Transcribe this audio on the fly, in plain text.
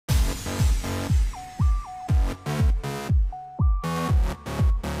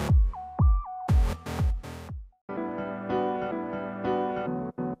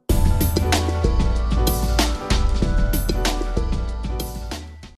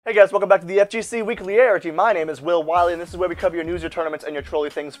Hey guys, welcome back to the FGC Weekliarity. My name is Will Wiley, and this is where we cover your news, your tournaments, and your trolly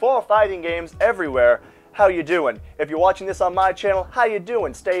things for fighting games everywhere. How you doing? If you're watching this on my channel, how you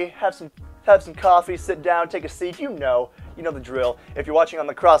doing? Have some coffee, sit down, take a seat. You know the drill. If you're watching on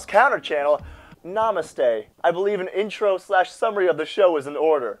the Cross Counter channel, namaste. I believe an intro/summary of the show is in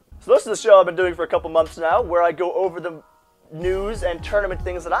order. So this is the show I've been doing for a couple months now, where I go over the news and tournament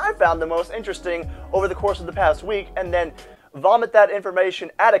things that I found the most interesting over the course of the past week, and then vomit that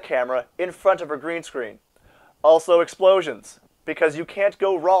information at a camera in front of a green screen. Also explosions, because you can't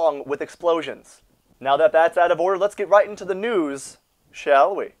go wrong with explosions. Now that that's out of order, let's get right into the news,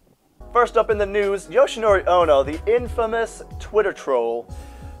 shall we? First up in the news, Yoshinori Ono, the infamous Twitter troll,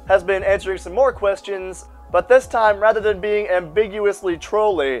 has been answering some more questions, but this time, rather than being ambiguously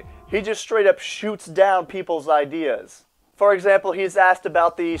trolly, he just straight up shoots down people's ideas. For example, he's asked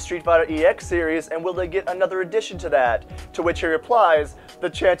about the Street Fighter EX series and will they get another edition to that, to which he replies, the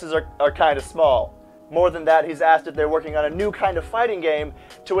chances are kind of small. More than that, he's asked if they're working on a new kind of fighting game,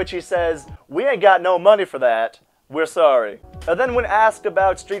 to which he says, we ain't got no money for that, we're sorry. And then when asked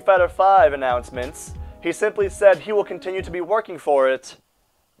about Street Fighter V announcements, he simply said he will continue to be working for it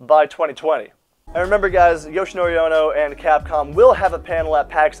by 2020. And remember guys, Yoshinori Ono and Capcom will have a panel at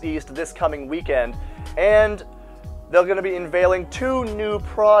PAX East this coming weekend, and they're going to be unveiling 2 new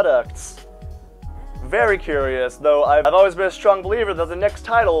products. Very curious, though I've always been a strong believer that the next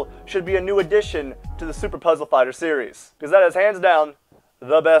title should be a new addition to the Super Puzzle Fighter series, because that is hands down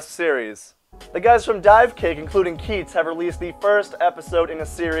the best series. The guys from Divekick, including Keats, have released the first episode in a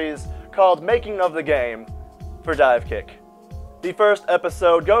series called Making of the Game for Divekick. The first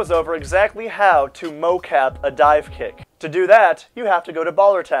episode goes over exactly how to mocap a dive kick. To do that, you have to go to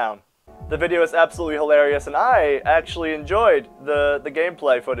Baller Town. The video is absolutely hilarious, and I actually enjoyed the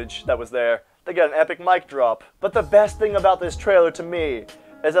gameplay footage that was there. They got an epic mic drop. But the best thing about this trailer to me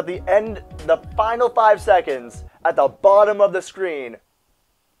is at the end, the final 5 seconds, at the bottom of the screen,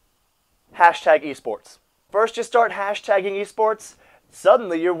 hashtag esports. First you start hashtagging esports,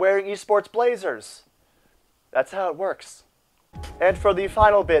 suddenly you're wearing esports blazers. That's how it works. And for the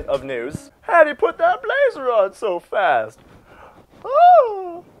final bit of news, how'd he put that blazer on so fast?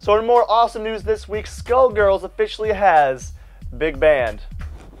 Oh. So in more awesome news this week, Skullgirls officially has big band.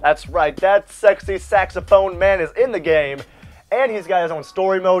 That's right, that sexy saxophone man is in the game, and he's got his own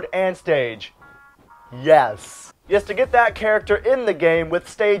story mode and stage. Yes. Yes, to get that character in the game with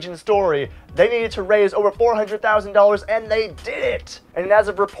stage and story, they needed to raise over $400,000, and they did it! And as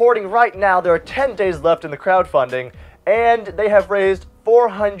of reporting right now, there are 10 days left in the crowdfunding, and they have raised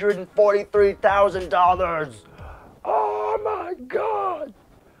 $443,000. Oh my god!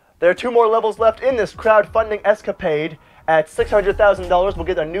 There are 2 more levels left in this crowdfunding escapade. At $600,000, we'll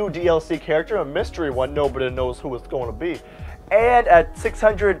get a new DLC character, a mystery one, nobody knows who it's going to be. And at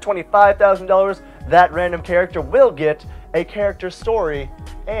 $625,000, that random character will get a character story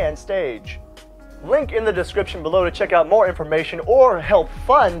and stage. Link in the description below to check out more information or help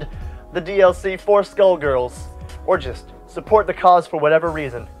fund the DLC for Skullgirls, or just support the cause for whatever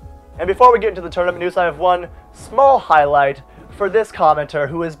reason. And before we get into the tournament news, I have one small highlight for this commenter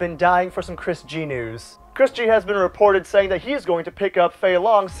who has been dying for some Chris G news. Chris G has been reported saying that he's going to pick up Fei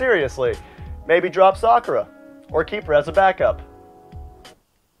Long seriously. Maybe drop Sakura, or keep her as a backup.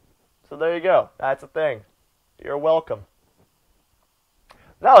 So there you go, that's a thing. You're welcome.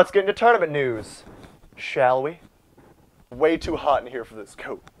 Now let's get into tournament news, shall we? Way too hot in here for this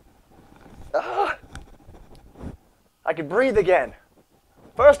coat. Ah, I can breathe again.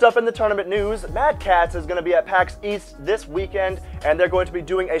 First up in the tournament news, Madcatz is going to be at PAX East this weekend, and they're going to be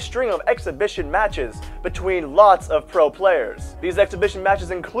doing a string of exhibition matches between lots of pro players. These exhibition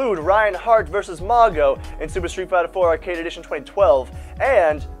matches include Ryan Hart vs. Mago in Super Street Fighter 4 Arcade Edition 2012,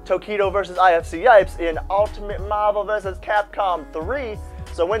 and Tokido vs. IFC Yipes in Ultimate Marvel vs. Capcom 3.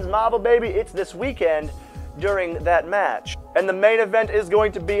 So when's Marvel, baby? It's this weekend during that match. And the main event is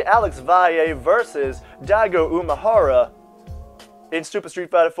going to be Alex Valle vs. Daigo Umehara in Super Street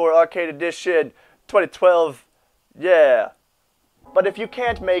Fighter 4 Arcade Edition 2012, yeah. But if you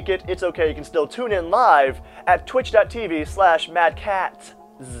can't make it, it's okay, you can still tune in live at twitch.tv/Madcatz,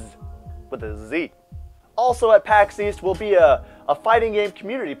 with a Z. Also at PAX East will be a fighting game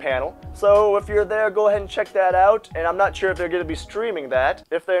community panel, so if you're there, go ahead and check that out, and I'm not sure if they're going to be streaming that.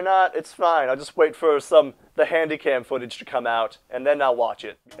 If they're not, it's fine, I'll just wait for the handycam footage to come out, and then I'll watch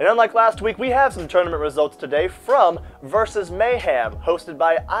it. And unlike last week, we have some tournament results today from Versus Mayhem, hosted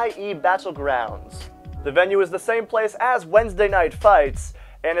by IE Battlegrounds. The venue is the same place as Wednesday Night Fights,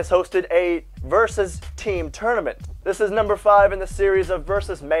 and has hosted a Versus Team tournament. This is number 5 in the series of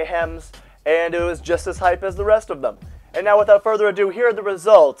Versus Mayhems, and it was just as hype as the rest of them. And now without further ado, here are the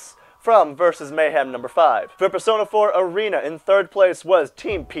results from Versus Mayhem number 5. For Persona 4 Arena, in 3rd place was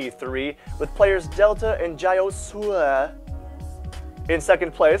Team P3 with players Delta and Jayosua. In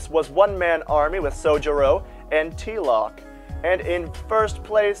 2nd place was One Man Army with Sojiro and T-Lock. And in 1st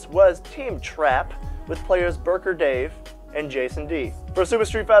place was Team Trap with players Burker Dave and Jason D. For Super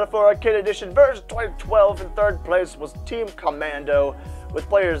Street Fighter 4 Arcade Edition version 2012, in 3rd place was Team Commando with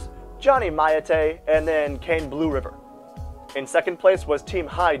players Johnny Mayate and then Kane Blue River. In 2nd place was Team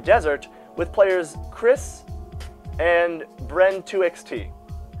High Desert with players Chris and Bren2XT.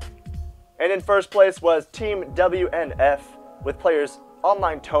 And in 1st place was Team WNF with players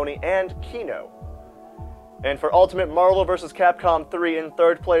Online Tony and Kino. And for Ultimate Marvel vs. Capcom 3, in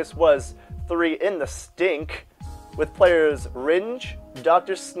 3rd place was 3 in the Stink with players Ringe,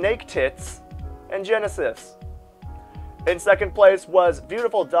 Dr. Snake Tits, and Genesis. In 2nd place was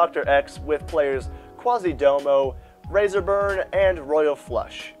Beautiful Dr. X with players Quasidomo, Razorburn, and Royal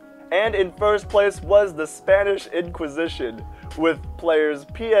Flush. And in 1st place was the Spanish Inquisition with players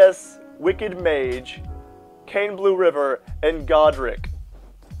PS, Wicked Mage, Kane Blue River, and Godric.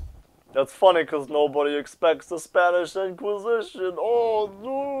 That's funny because nobody expects the Spanish Inquisition. Oh,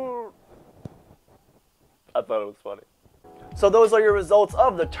 no. I thought it was funny. So those are your results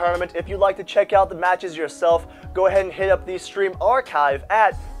of the tournament. If you'd like to check out the matches yourself, go ahead and hit up the stream archive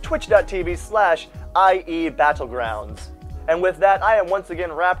at twitch.tv/IEBattlegrounds. And with that, I am once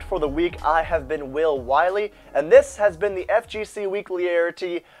again wrapped for the week. I have been Will Wiley, and this has been the FGC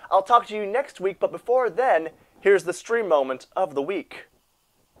Weekliarity. I'll talk to you next week, but before then, here's the stream moment of the week.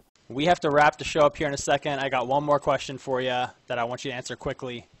 We have to wrap the show up here in a second. I got one more question for you that I want you to answer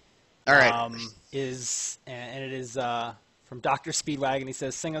quickly. All right. It is from Dr. Speedwagon. He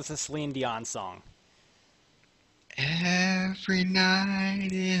says, sing us a Celine Dion song. Every night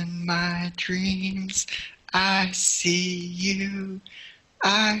in my dreams, I see you,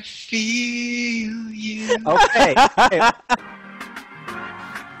 I feel you. Okay.